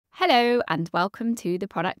Hello, and welcome to the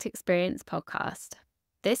Product Experience podcast.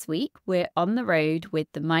 This week, we're on the road with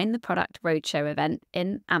the Mind the Product Roadshow event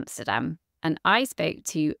in Amsterdam. And I spoke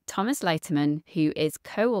to Thomas Leiterman, who is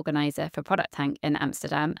co-organizer for Product Tank in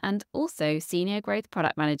Amsterdam and also Senior Growth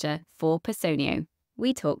Product Manager for Personio.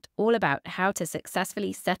 We talked all about how to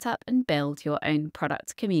successfully set up and build your own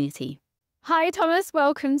product community. Hi, Thomas.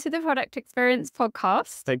 Welcome to the Product Experience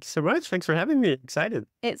podcast. Thank you so much. Thanks for having me. Excited.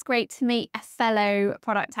 It's great to meet a fellow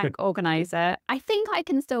Product Tank organizer. I think I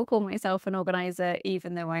can still call myself an organizer,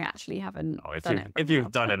 even though I actually haven't done it. If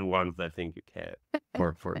you've done it once, I think you can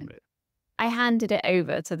for a bit. I handed it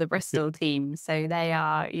over to the Bristol team, so they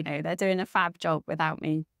are, they're doing a fab job without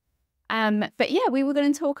me. But yeah, we were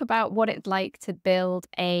going to talk about what it's like to build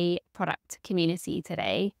a product community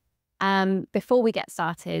today. Before we get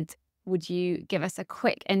started, would you give us a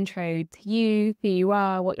quick intro to you, who you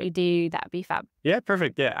are, what you do? That'd be fab. Yeah,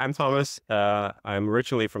 perfect. Yeah, I'm Thomas. I'm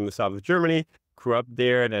originally from the south of Germany, grew up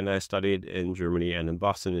there, then I studied in Germany and in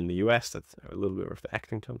Boston in the US. That's a little bit where the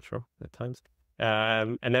acting comes from at times.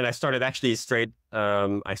 And then I started straight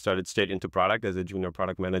into product as a junior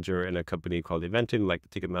product manager in a company called Eventim, like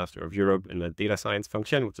the Ticketmaster of Europe, in the data science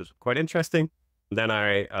function, which was quite interesting. Then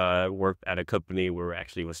I worked at a company where I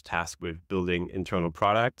actually was tasked with building internal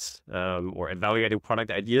products or evaluating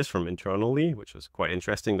product ideas from internally, which was quite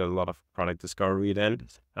interesting. There's a lot of product discovery then.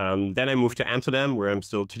 Then I moved to Amsterdam, where I'm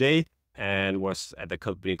still today, and was at a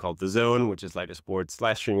company called The Zone, which is like a sports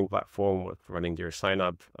live streaming platform with running their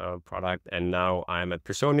sign-up product. And now I'm at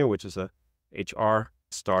Personio, which is a HR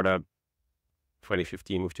startup.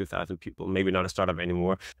 2015 with 2,000 people, maybe not a startup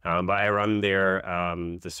anymore, but I run their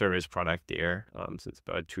the service product there since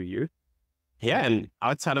about 2 years. Yeah, and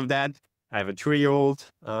outside of that, I have a 2-year-old,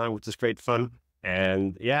 which is great fun.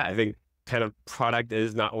 And yeah, I think kind of product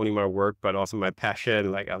is not only my work, but also my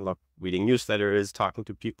passion. Like I love reading newsletters, talking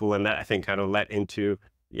to people, and that I think kind of led into,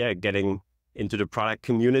 getting into the product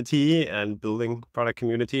community and building product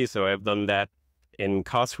community. So I've done that in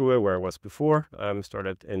Karlsruhe, where I was before.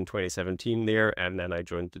 Started in 2017 there, and then I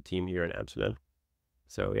joined the team here in Amsterdam.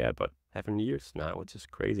 So yeah, about 7 years now, which is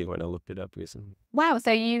crazy when I looked it up recently. Wow.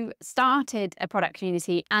 So you started a product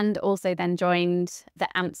community and also then joined the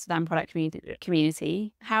Amsterdam product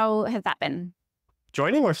community. How has that been?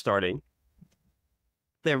 Joining or starting?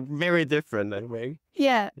 They're very different in a way.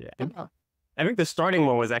 Yeah. I think the starting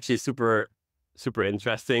one was actually super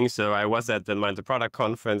interesting. So I was at the Mind the Product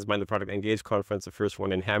conference, Mind the Product Engage conference, the first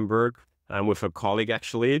one in Hamburg, with a colleague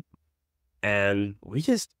actually. And we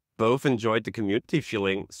just both enjoyed the community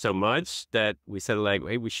feeling so much that we said like,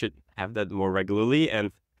 hey, we should have that more regularly.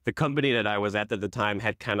 And the company that I was at the time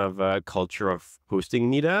had kind of a culture of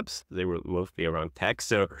hosting meetups. They were mostly around tech.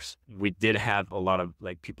 So we did have a lot of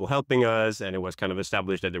like people helping us, and it was kind of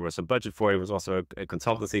established that there was a budget for it. It was also a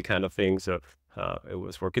consultancy kind of thing. So it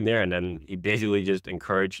was working there. And then he basically just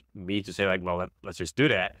encouraged me to say like, well, let's just do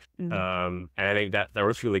that. And I think that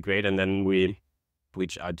was really great. And then we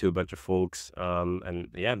reached out to a bunch of folks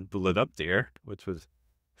and built it up there, which was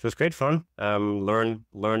great fun.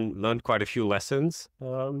 Learned quite a few lessons.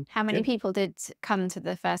 How many people did come to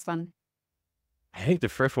the first one? I think the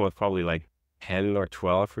first one was probably like 10 or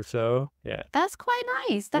 12 or so. Yeah. That's quite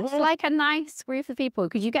nice. That's like a nice group of people.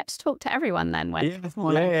 Because you get to talk to everyone then when it's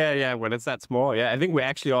smaller. Yeah. When it's that small. Yeah. I think we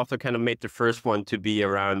actually also kind of made the first one to be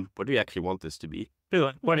around, what do you actually want this to be?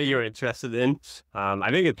 What are you interested in?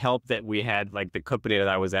 I think it helped that we had like the company that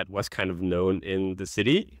I was at was kind of known in the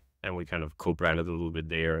city. And we kind of co-branded a little bit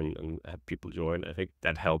there and had people join. I think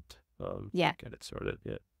that helped get it started.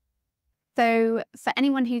 Yeah. So for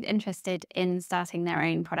anyone who's interested in starting their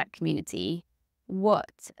own product community,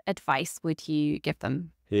 what advice would you give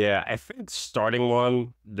them? Yeah, I think starting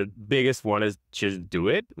one, the biggest one is just do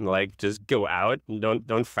it. Like just go out and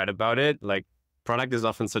don't fret about it. Like product is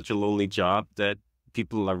often such a lonely job that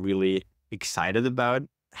people are really excited about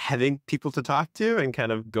having people to talk to and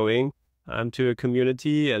kind of going to a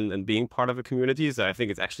community and being part of a community. So I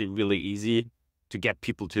think it's actually really easy to get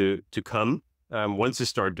people to come once you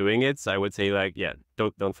start doing it. So I would say like,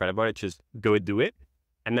 don't fret about it, just go and do it.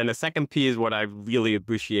 And then the second piece, what I really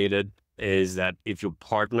appreciated is that if you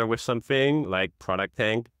partner with something like Product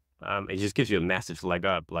Tank, it just gives you a massive leg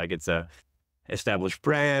up. Like it's a established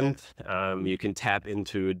brand. You can tap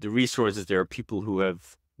into the resources. There are people who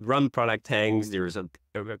have run Product Tanks. There's a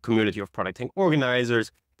community of Product Tank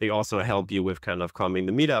organizers. They also help you with kind of coming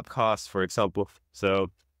the meetup costs, for example. So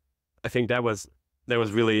I think that was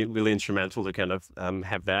really, really instrumental to kind of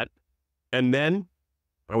have that. And then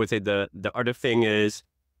I would say the other thing is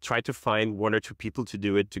try to find 1 or 2 people to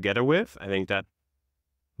do it together with. I think that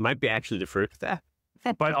might be actually the first step.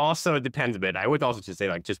 But also it depends a bit. I would also just say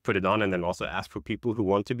like, just put it on and then also ask for people who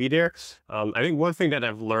want to be there. I think one thing that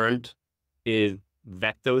I've learned is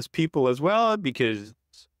vet those people as well, because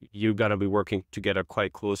you got to be working together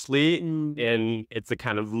quite closely. And it's a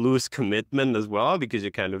kind of loose commitment as well, because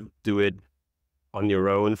you kind of do it on your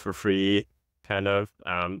own for free, kind of.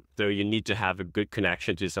 So you need to have a good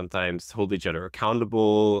connection to sometimes hold each other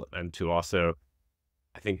accountable, and to also,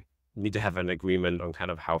 I think, need to have an agreement on kind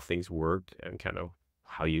of how things work and kind of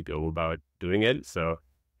how you go about doing it. So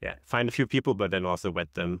yeah, find a few people, but then also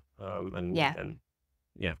vet them, and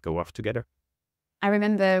go off together. I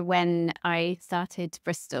remember when I started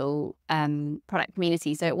Bristol product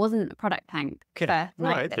community, so it wasn't a product tank first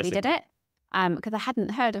night that we did it, because I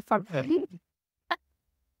hadn't heard of product.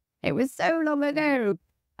 It was so long ago.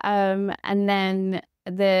 And then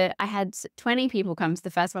I had 20 people come to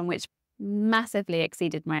the first one, which massively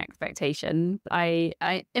exceeded my expectations.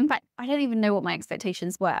 In fact, I don't even know what my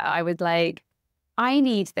expectations were. I was like, I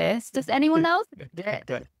need this. Does anyone else?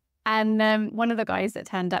 And one of the guys that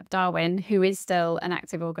turned up, Darwin, who is still an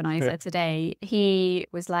active organizer today, he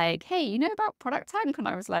was like, hey, you know about Product Tank? And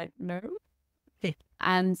I was like, no.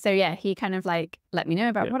 And so, yeah, he kind of like let me know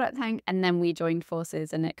about Product Tank, and then we joined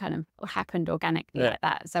forces, and it kind of happened organically like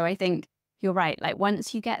that. So I think you're right. Like,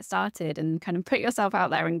 once you get started and kind of put yourself out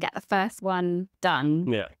there and get the first one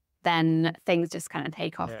done, then things just kind of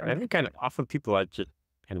take off. I think kind of often people are just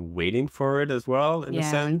kind of waiting for it as well, in a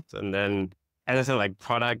sense. And then, as I said, like,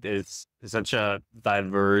 product is such a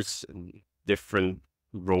diverse and different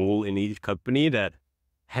role in each company that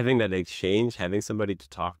having that exchange, having somebody to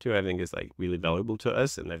talk to, I think is like really valuable to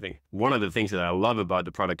us. And I think one of the things that I love about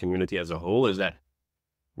the product community as a whole is that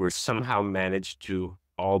we're somehow managed to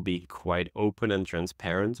all be quite open and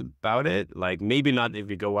transparent about it. Like, maybe not if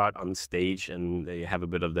you go out on stage and you have a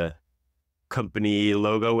bit of the company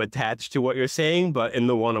logo attached to what you're saying, but in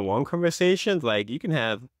the one-on-one conversations, like, you can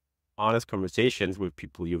have honest conversations with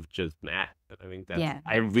people you've just met. I think that's,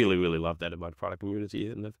 I really, really love that about product community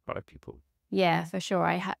and the product people. Yeah, for sure.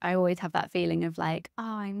 I always have that feeling of like, oh,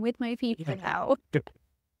 I'm with my people now.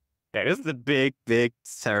 Yeah, this is a big, big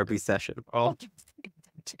therapy session.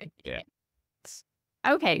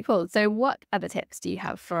 Okay, cool. So what other tips do you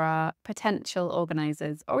have for our potential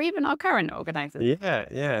organizers, or even our current organizers?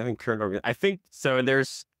 I think so.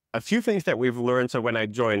 There's a few things that we've learned. So when I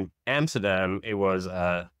joined Amsterdam, it was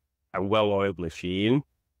a well-oiled machine.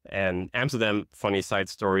 And Amsterdam, funny side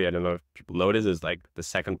story, I don't know if people know this, is like the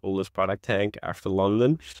second oldest product tank after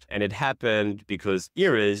London. And it happened because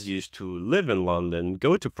Iris used to live in London,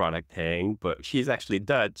 go to product tank, but she's actually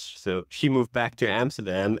Dutch. So she moved back to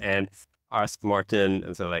Amsterdam and asked Martin,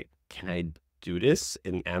 and so like, can I do this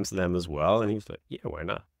in Amsterdam as well? And he was like, yeah, why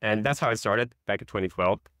not? And that's how it started back in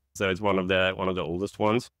 2012. So it's one of the oldest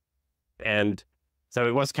ones. And so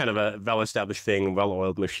it was kind of a well-established thing,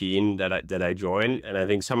 well-oiled machine that I joined. And I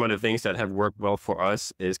think some of the things that have worked well for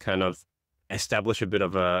us is kind of establish a bit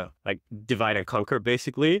of a like divide and conquer,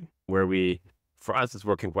 basically, where for us, it's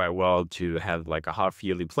working quite well to have like a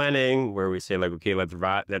half-yearly planning where we say like, okay,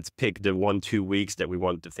 let's pick the 1-2 weeks that we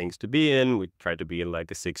want the things to be in. We try to be in like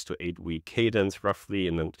a 6 to 8 week cadence roughly,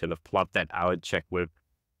 and then kind of plot that out, check with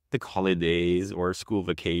the holidays or school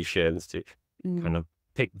vacations to kind of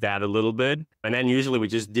pick that a little bit. And then usually we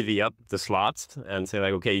just divvy up the slots and say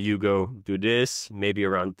like, okay, you go do this, maybe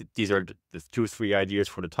around these are the 2-3 ideas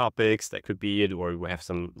for the topics, that could be it, or we have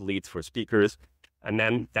some leads for speakers. And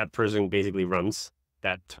then that person basically runs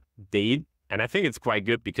that date. And I think it's quite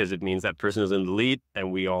good because it means that person is in the lead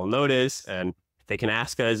and we all know this, and they can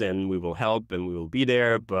ask us and we will help and we will be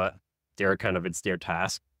there, but it's their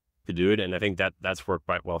task to do it. And I think that's worked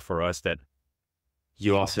quite well for us, that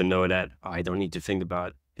you also know that I don't need to think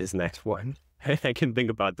about his next one. I can think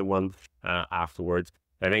about the one afterwards.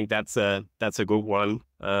 I think that's a good one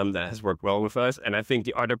that has worked well with us. And I think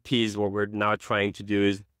the other piece, what we're now trying to do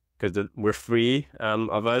is, because we're three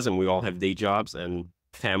of us and we all have day jobs and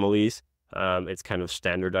families, it's kind of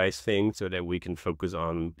standardized thing so that we can focus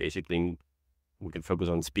on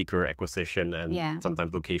speaker acquisition and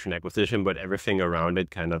sometimes location acquisition, but everything around it,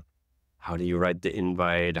 kind of how do you write the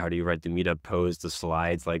invite? How do you write the meetup post, the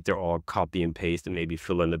slides? Like, they're all copy and paste and maybe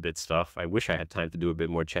fill in a bit stuff. I wish I had time to do a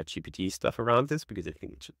bit more ChatGPT stuff around this, because I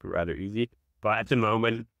think it should be rather easy. But at the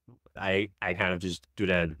moment, I kind of just do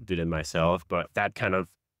that myself. But that kind of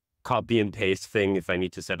copy and paste thing, if I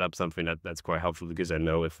need to set up something, that's quite helpful, because I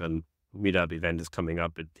know if a meetup event is coming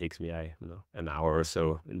up, it takes me an hour or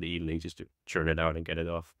so in the evening just to churn it out and get it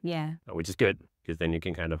off. Yeah. Which is good, because then you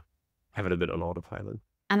can kind of have it a bit on autopilot.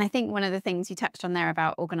 And I think one of the things you touched on there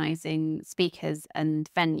about organizing speakers and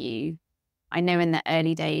venue, I know in the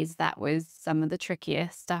early days that was some of the trickier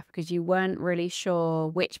stuff because you weren't really sure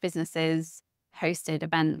which businesses hosted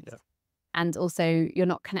events. Yeah. And also you're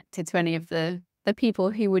not connected to any of the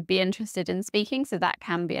people who would be interested in speaking. So that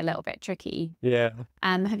can be a little bit tricky. Yeah.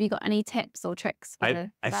 Have you got any tips or tricks for I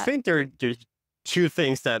that? think there's two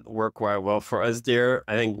things that work quite well for us there.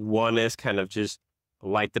 I think one is kind of just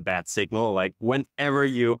like the bat signal. Like whenever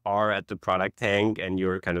you are at the product tank and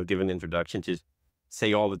you're kind of given an introduction, just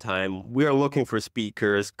say all the time, we're looking for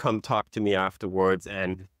speakers, come talk to me afterwards.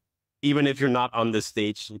 And even if you're not on the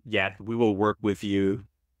stage yet, we will work with you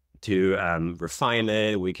to refine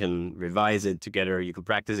it. We can revise it together. You can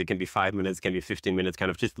practice. It can be 5 minutes, can be 15 minutes, kind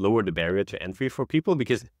of just lower the barrier to entry for people.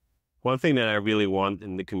 Because one thing that I really want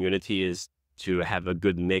in the community is to have a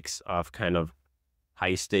good mix of kind of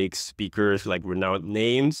high stakes speakers, like renowned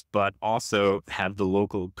names, but also have the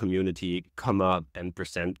local community come up and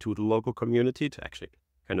present to the local community to actually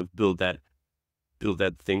kind of build that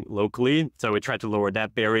thing locally. So we try to lower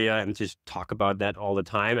that barrier and just talk about that all the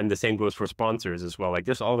time. And the same goes for sponsors as well. Like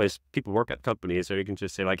there's always people work at companies, so you can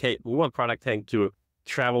just say like, hey, we want Product Tank to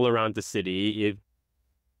travel around the city. If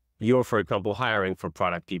you're, for example, hiring for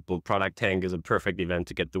product people, Product Tank is a perfect event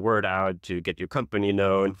to get the word out, to get your company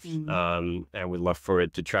known. And we'd love for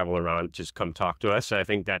it to travel around. Just come talk to us. So I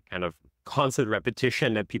think that kind of constant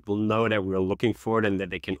repetition that people know that we're looking for it and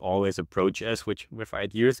that they can always approach us with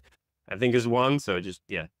ideas, I think is one. So just,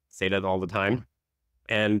 say that all the time.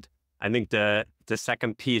 And I think the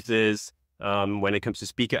second piece is when it comes to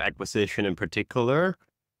speaker acquisition in particular,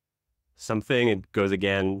 it goes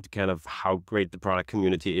again to kind of how great the product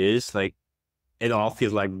community is. Like it all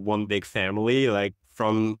feels like one big family, like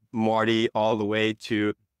from Marty all the way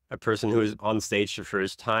to a person who is on stage the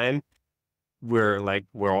first time. We're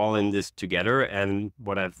all in this together. And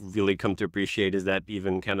what I've really come to appreciate is that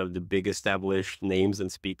even kind of the big established names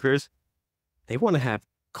and speakers, they want to have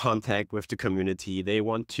contact with the community. They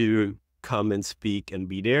want to come and speak and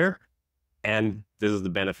be there. And this is the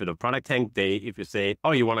benefit of Product Tank. If you say,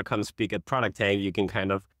 oh, you want to come speak at Product Tank, you can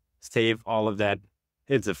kind of save all of that.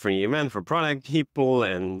 It's a free event for product people,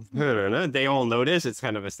 and they all know this. It's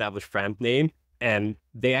kind of established brand name, and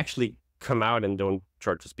they actually come out and don't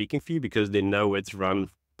charge a speaking fee because they know it's run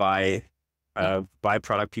by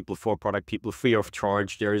product people for product people, free of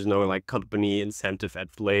charge. There is no like company incentive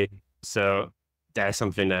at play. So that's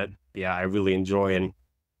something that I really enjoy. And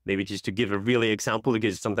maybe just to give a really example,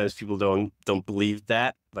 because sometimes people don't believe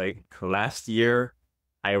that. Like last year,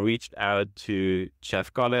 I reached out to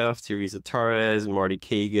Jeff Goddard, Teresa Torres, Marty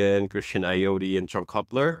Kagan, Christian Iodi, and John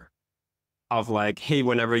Koppler of like, hey,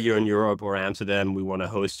 whenever you're in Europe or Amsterdam, we want to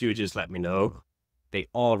host you, just let me know. They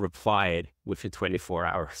all replied within 24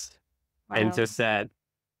 hours. Wow. And just said,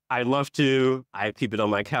 I'd love to. I keep it on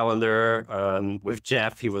my calendar. With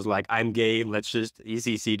Jeff, he was like, I'm game. He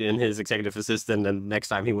CC'd in his executive assistant. And next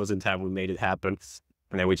time he was in town, we made it happen.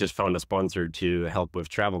 And then we just found a sponsor to help with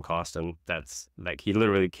travel costs. And that's like, he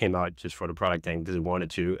literally came out just for the Product Tank because he wanted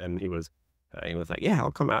to. And he was like, yeah,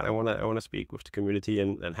 I'll come out. I want to speak with the community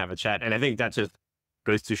and have a chat. And I think that just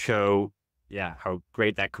goes to show, how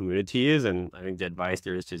great that community is. And I think the advice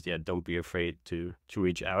there is just, don't be afraid to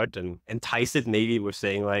reach out and entice it maybe with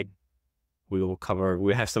saying like, we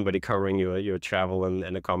have somebody covering your travel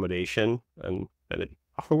and accommodation, and it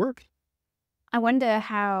often works. I wonder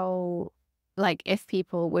how, like, if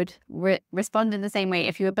people would respond in the same way.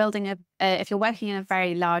 If you were building if you're working in a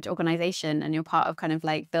very large organization and you're part of kind of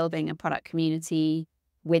like building a product community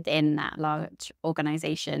within that large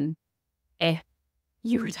organization, if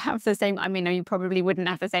you would have the same, I mean, you probably wouldn't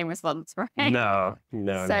have the same response, right? No.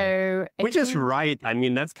 So which is right. I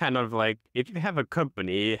mean, that's kind of like, if you have a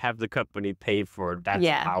company, have the company pay for it. That's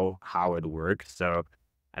how it works. So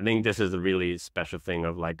I think this is a really special thing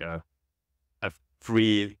of like a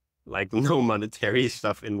free, like no monetary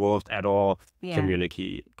stuff involved at all.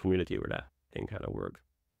 Community where that thing kind of works.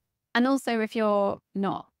 And also if you're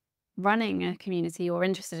not running a community or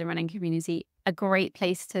interested in running a community, a great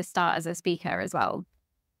place to start as a speaker as well.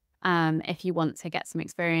 If you want to get some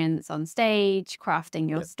experience on stage, crafting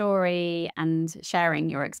your story and sharing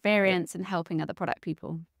your experience and helping other product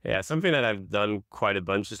people. Yeah, something that I've done quite a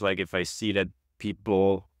bunch is like, if I see that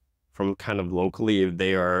people from kind of locally, if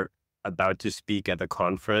they are about to speak at a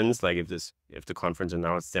conference, like if the conference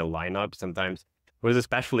announced their lineup, sometimes it was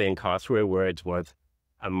especially in Karlsruhe where it was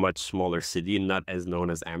a much smaller city, not as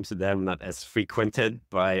known as Amsterdam, not as frequented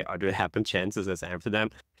by other happen chances as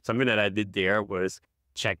Amsterdam. Something that I did there was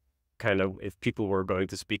check kind of if people were going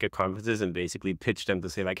to speak at conferences and basically pitch them to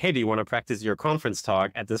say like, hey, do you want to practice your conference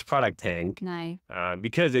talk at this Product Tank? No.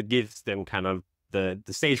 Because it gives them kind of the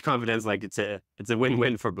stage confidence, like it's a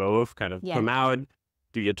win-win for both. Kind of come out,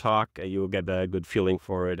 do your talk, you'll get a good feeling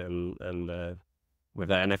for it, and with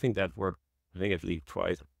that, and I think that worked. I think at least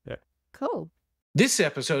twice. Yeah. Cool. This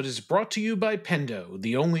episode is brought to you by Pendo,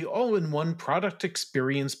 the only all-in-one product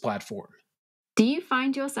experience platform. Do you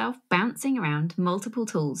find yourself bouncing around multiple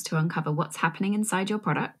tools to uncover what's happening inside your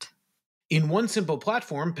product? In one simple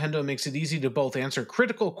platform, Pendo makes it easy to both answer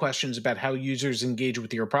critical questions about how users engage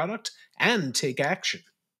with your product and take action.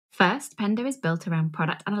 First, Pendo is built around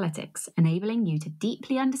product analytics, enabling you to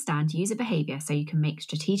deeply understand user behavior so you can make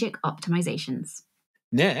strategic optimizations.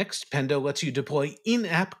 Next, Pendo lets you deploy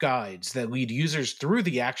in-app guides that lead users through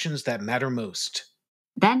the actions that matter most.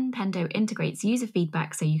 Then Pendo integrates user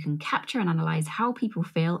feedback so you can capture and analyze how people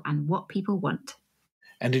feel and what people want.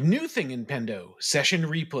 And a new thing in Pendo, session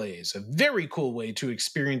replays, a very cool way to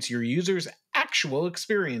experience your users' actual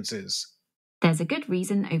experiences. There's a good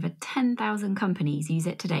reason over 10,000 companies use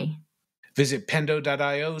it today. Visit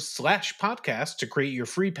pendo.io/podcast to create your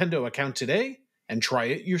free Pendo account today and try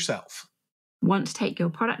it yourself. Want to take your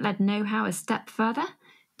product-led know-how a step further?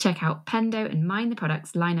 Check out Pendo and Mind the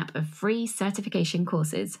Product's lineup of free certification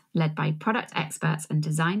courses led by product experts and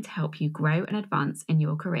designed to help you grow and advance in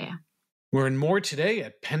your career. Learn more today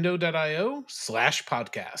at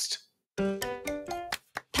pendo.io/podcast.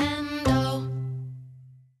 Pendo.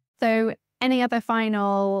 So, any other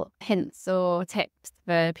final hints or tips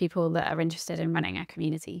for people that are interested in running a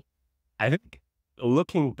community? I think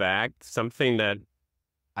looking back, something that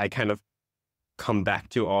I kind of come back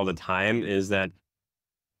to all the time is that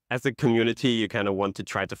as a community, you kind of want to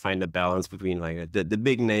try to find a balance between like the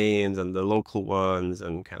big names and the local ones,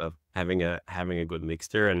 and kind of having a good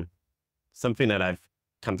mixture. And something that I've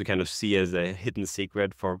come to kind of see as a hidden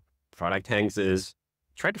secret for product tanks is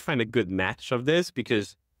try to find a good match of this,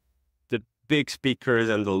 because the big speakers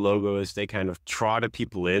and the logos, they kind of draw the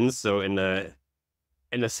people in. So in a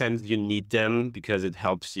sense, you need them because it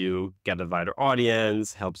helps you get a wider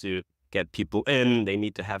audience, helps you get people in. They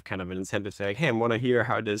need to have kind of an incentive to say, hey, I want to hear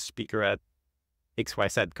how this speaker at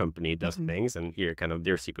XYZ company does things, and hear kind of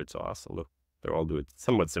their secret sauce. Although they all do it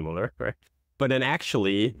somewhat similar, right? But then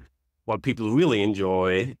actually, what people really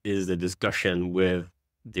enjoy is the discussion with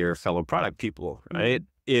their fellow product people, right?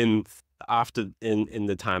 In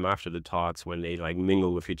the time after the talks, when they like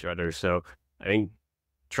mingle with each other. So I think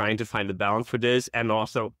trying to find a balance for this, and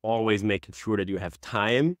also always making sure that you have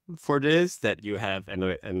time for this, that you have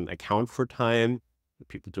an account for time,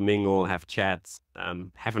 people to mingle, have chats,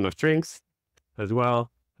 have enough drinks as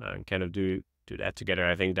well, and kind of do that together.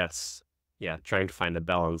 I think that's, trying to find a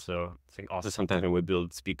balance. So I think also sometimes when we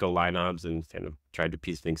build speaker lineups and kind of try to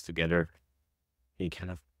piece things together, you kind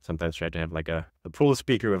of sometimes try to have like a pool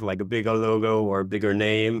speaker with like a bigger logo or a bigger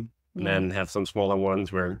name, and then have some smaller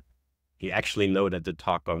ones where you actually know that the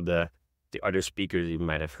talk of the other speakers, you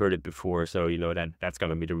might have heard it before. So you know that that's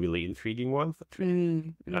going to be the really intriguing one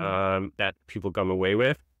that people come away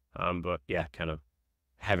with. But yeah, kind of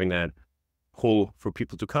having that pool for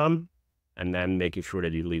people to come, and then making sure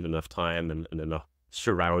that you leave enough time and enough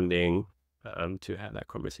surrounding to have that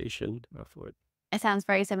conversation afterward. It sounds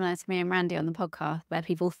very similar to me and Randy on the podcast, where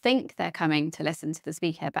people think they're coming to listen to the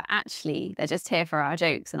speaker, but actually they're just here for our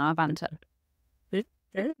jokes and our banter. Good.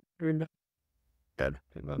 That's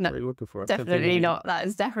what you're looking for. Definitely not. That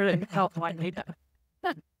is definitely not what I need.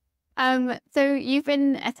 So you've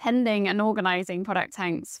been attending and organizing product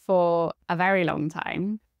tanks for a very long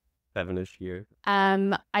time. 7-ish years.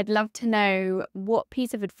 I'd love to know, what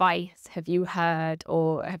piece of advice have you heard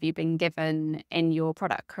or have you been given in your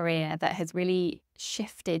product career that has really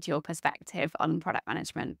shifted your perspective on product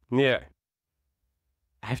management? Yeah.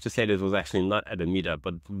 I have to say this was actually not at a meetup,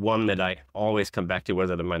 but one that I always come back to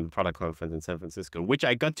was at a Mind the Product conference in San Francisco, which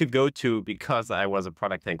I got to go to because I was a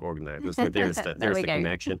product tank organizer. So there's the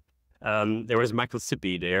connection. There was Michael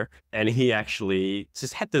Sippy there, and he actually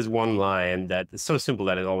just had this one line that is so simple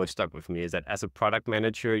that it always stuck with me, is that as a product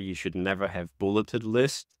manager, you should never have bulleted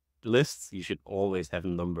lists. You should always have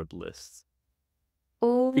numbered lists.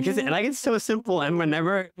 Because like it's so simple, and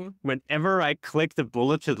whenever I click the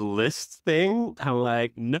bulleted list thing, I'm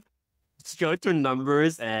like, no, let's go to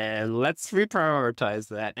numbers and let's reprioritize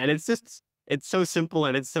that. And it's so simple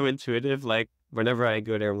and it's so intuitive. Like whenever I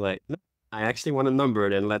go there, I'm like, no, I actually want to number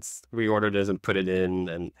it, and let's reorder this and put it in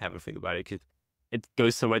and have a think about it. Because it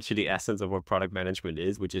goes so much to the essence of what product management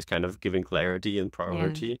is, which is kind of giving clarity and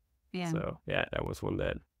priority. Yeah. So yeah, that was one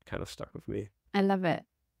that kind of stuck with me. I love it.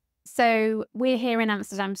 So we're here in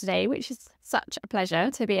Amsterdam today, which is such a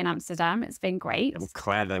pleasure to be in Amsterdam. It's been great. I'm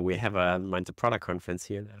glad that we have a Mind the Product conference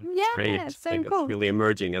here now. Yeah, it's great. It's so cool. It's really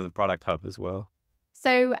emerging as a product hub as well.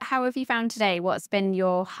 So how have you found today? What's been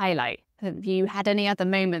your highlight? Have you had any other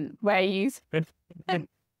moment where you've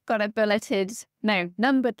got a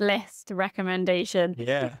numbered list recommendation?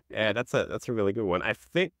 Yeah, that's a really good one. I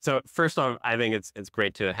think so. First off, I think it's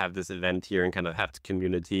great to have this event here and kind of have the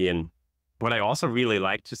community. And what I also really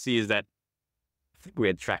like to see is that I think we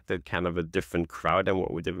attracted kind of a different crowd than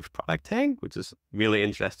what we did with Product Tank, which is really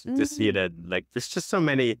interesting to see that like there's just so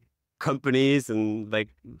many companies and like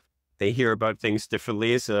they hear about things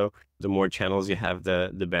differently. So the more channels you have,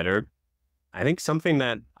 the better. I think something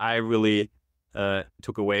that I really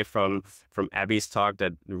took away from Abby's talk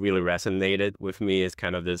that really resonated with me is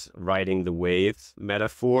kind of this riding the wave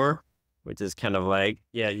metaphor, which is kind of like,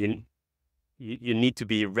 yeah, you need to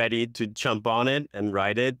be ready to jump on it and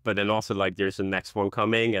ride it, but then also like there's the next one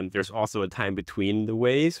coming, and there's also a time between the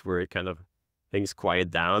waves where it kind of things quiet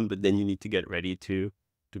down, but then you need to get ready to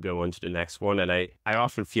go on to the next one. And I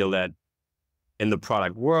often feel that in the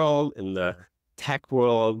product world, in the tech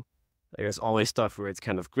world, there's always stuff where it's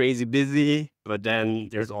kind of crazy busy, but then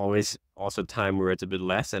there's always also time where it's a bit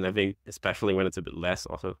less. And I think especially when it's a bit less,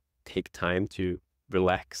 also take time to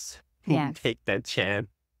relax, take that chance,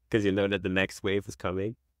 because you know that the next wave is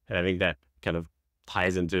coming. And I think that kind of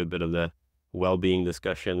ties into a bit of the well-being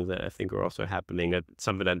discussions that I think are also happening.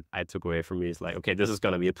 Something that I took away from me is like, okay, this is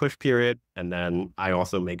going to be a push period. And then I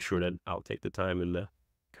also make sure that I'll take the time in the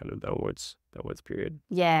kind of downwards period.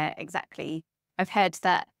 Yeah, exactly. I've heard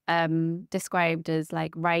that described as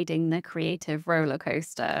like riding the creative roller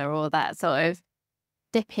coaster, or that sort of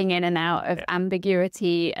dipping in and out of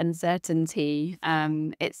ambiguity, uncertainty.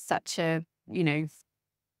 It's such a,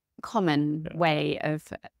 common way of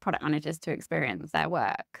product managers to experience their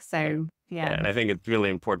work. So, yeah. And I think it's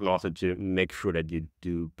really important also to make sure that you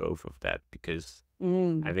do both of that, because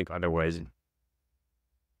I think otherwise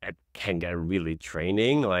it can get really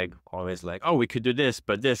draining, like always like, oh, we could do this,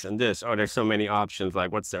 but this and this. Oh, there's so many options.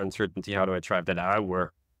 Like, what's the uncertainty? How do I drive that out?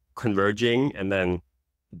 We're converging, and then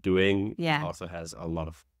doing also has a lot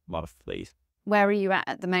of place. Where are you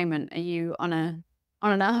at the moment? Are you on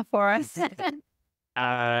an up for us?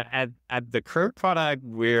 At the current product,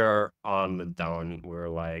 we're on the down. We're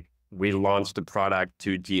like, we launched the product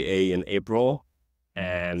to GA in April,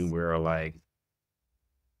 and we're like,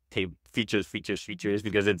 features,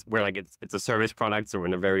 because it's a service product, so we're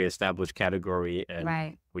in a very established category,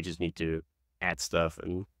 and we just need to add stuff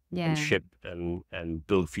and ship and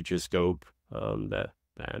build feature scope that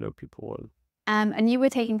I know people want. And you were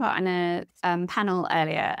taking part in a panel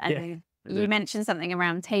earlier, and you mentioned something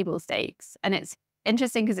around table stakes, and it's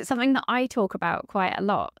interesting because it's something that I talk about quite a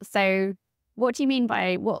lot. So what do you mean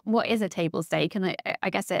by what is a table stake? And I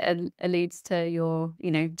guess it alludes to your,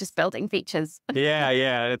 just building features.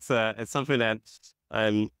 Yeah. It's something that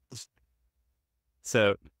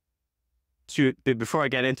so before I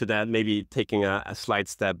get into that, maybe taking a slight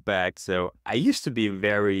step back. So I used to be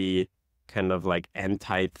very kind of like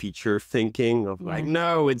anti-feature thinking of like,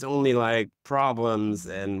 no, it's only like problems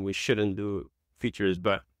and we shouldn't do features,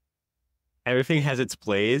 but everything has its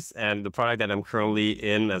place. And the product that I'm currently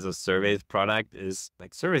in as a surveys product is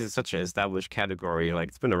like, surveys is such an established category. Like,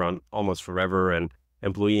 it's been around almost forever, and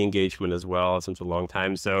employee engagement as well since a long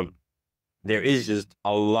time. So there is just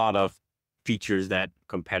a lot of features that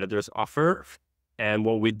competitors offer. And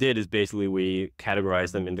what we did is basically we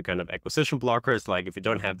categorized them into kind of acquisition blockers. Like, if you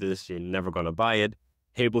don't have this, you're never going to buy it.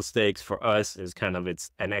 Table stakes for us is kind of,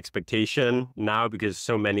 it's an expectation now because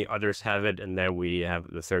so many others have it. And then we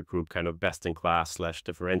have the third group, kind of best in class /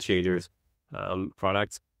 differentiators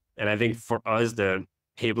products. And I think for us, the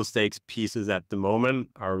table stakes pieces at the moment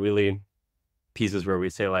are really pieces where we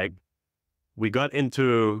say, like, we got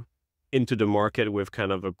into the market with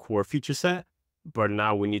kind of a core feature set, but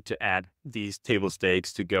now we need to add these table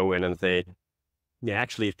stakes to go in and say, yeah,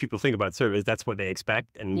 actually, if people think about service, that's what they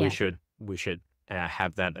expect, and we should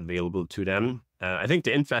have that available to them. I think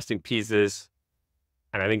the interesting piece is,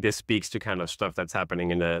 and I think this speaks to kind of stuff that's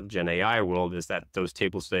happening in the Gen AI world, is that those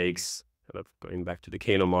table stakes, kind of going back to the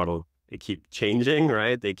Kano model, they keep changing,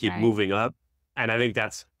 right? They keep moving up. And I think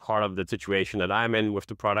that's part of the situation that I'm in with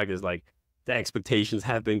the product, is like the expectations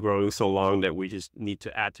have been growing so long that we just need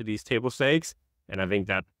to add to these table stakes. And I think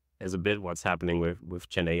that is a bit what's happening with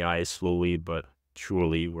Gen AI. Slowly but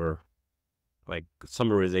surely, we're like,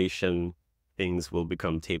 summarization things will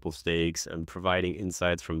become table stakes, and providing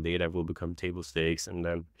insights from data will become table stakes. And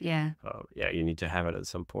then, you need to have it at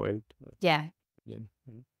some point. Yeah,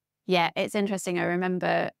 it's interesting. I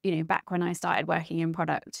remember, back when I started working in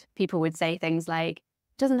product, people would say things like,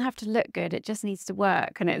 it doesn't have to look good, it just needs to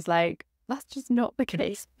work. And it's like, that's just not the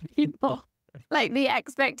case. People, like, the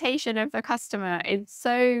expectation of the customer is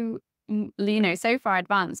so, so far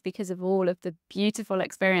advanced because of all of the beautiful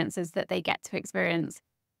experiences that they get to experience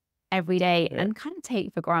every day and kind of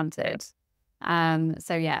take for granted.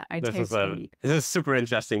 So yeah, this is a super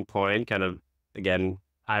interesting point. Kind of, again,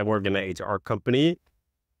 I work in an HR company,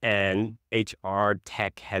 and HR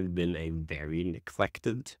tech has been a very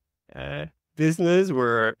neglected business,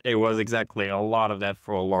 where it was exactly a lot of that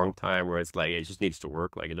for a long time, where it's like, it just needs to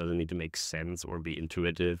work. Like, it doesn't need to make sense or be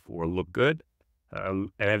intuitive or look good.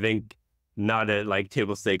 And I think now that like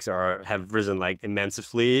table stakes have risen like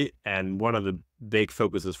immensely, and one of the big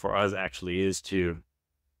focuses for us actually is to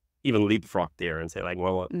even leapfrog there and say like,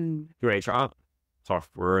 well, your HR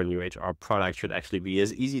software and your HR product should actually be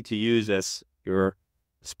as easy to use as your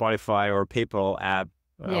Spotify or PayPal app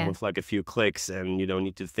with like a few clicks, and you don't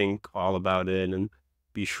need to think all about it and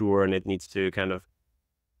be sure, and it needs to kind of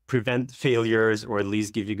prevent failures or at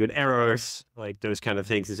least give you good errors, like those kind of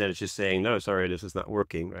things, instead of just saying, no, sorry, this is not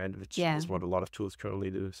working, right? Which is what a lot of tools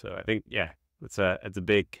currently do. So I think, it's a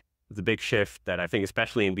big shift that I think,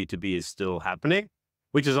 especially in B2B, is still happening,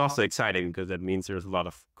 which is also exciting because that means there's a lot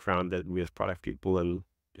of ground that we as product people and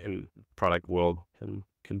in product world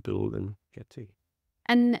can build and get to.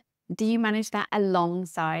 And do you manage that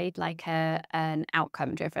alongside like an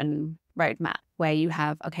outcome-driven roadmap where you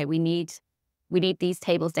have, okay, we need these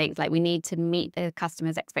table stakes, like we need to meet the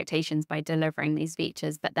customer's expectations by delivering these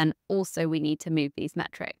features, but then also we need to move these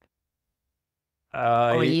metrics? Or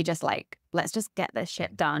are you just like, let's just get this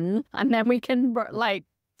shit done and then we can like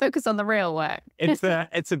focus on the real work? It's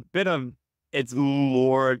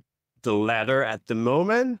more the latter at the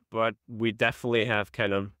moment, but we definitely have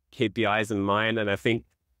kind of KPIs in mind. And I think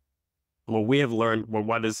what we have learned,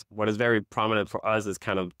 what is very prominent for us is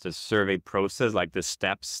kind of the survey process, like the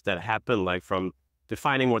steps that happen, like from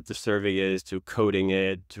defining what the survey is to coding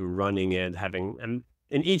it to running it, and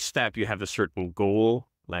in each step you have a certain goal.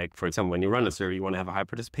 Like, for example, when you run a survey, you want to have a high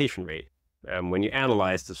participation rate. When you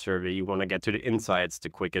analyze the survey, you want to get to the insights the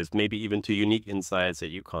quickest, maybe even to unique insights that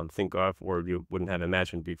you can't think of or you wouldn't have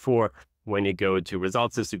imagined before. When you go to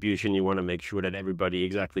results distribution, you want to make sure that everybody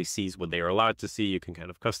exactly sees what they are allowed to see. You can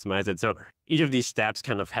kind of customize it. So each of these steps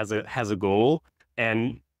kind of has a goal.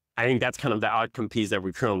 And I think that's kind of the outcome piece that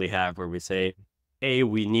we currently have, where we say,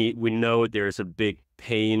 we know there's a big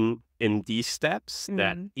pain in these steps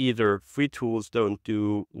that either free tools don't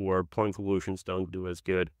do or point solutions don't do as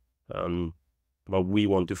good. But we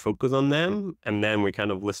want to focus on them. And then we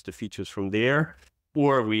kind of list the features from there,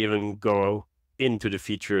 or we even go into the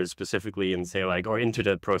features specifically and say like, or into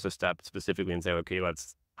the process step specifically and say, okay,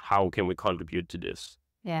 how can we contribute to this,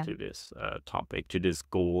 topic, to this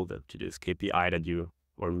goal, to this KPI that you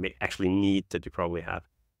actually need, that you probably have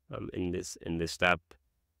in this step.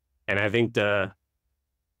 And I think the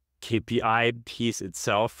KPI piece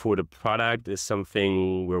itself for the product is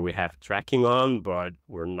something where we have tracking on, but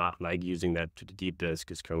we're not like using that to the deepest,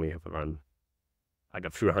 because currently we have around like a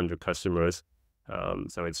few hundred customers.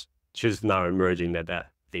 So it's just now emerging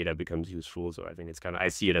that data becomes useful. So I think I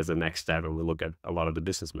see it as a next step, and we look at a lot of the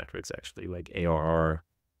business metrics actually, like ARR,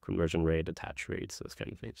 conversion rate, attach rates, those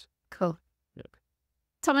kind of things. Cool. Yeah.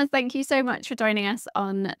 Thomas, thank you so much for joining us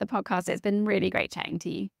on the podcast. It's been really great chatting to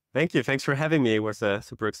you. Thank you. Thanks for having me. It was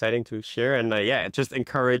super exciting to share. And just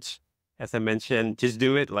encourage, as I mentioned, just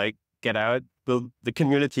do it. Like, get out, build. The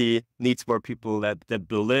community needs more people that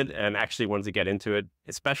build it. And actually, once you get into it,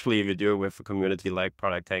 especially if you do it with a community like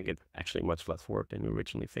Product Tank, it's actually much less work than you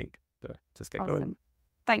originally think. So just get going.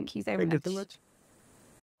 Thank you so much. Thank you so much.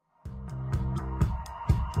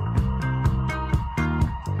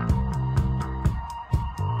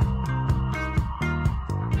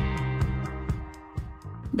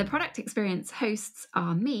 The Product Experience hosts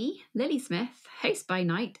are me, Lily Smith, host by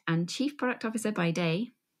night and Chief Product Officer by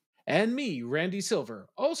day. And me, Randy Silver,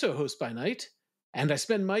 also host by night. And I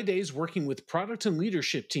spend my days working with product and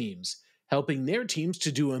leadership teams, helping their teams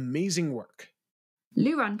to do amazing work.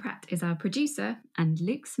 Luran Pratt is our producer, and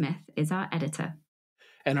Luke Smith is our editor.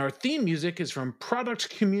 And our theme music is from product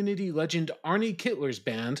community legend Arnie Kittler's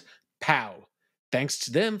band, POW. Thanks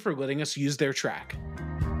to them for letting us use their track.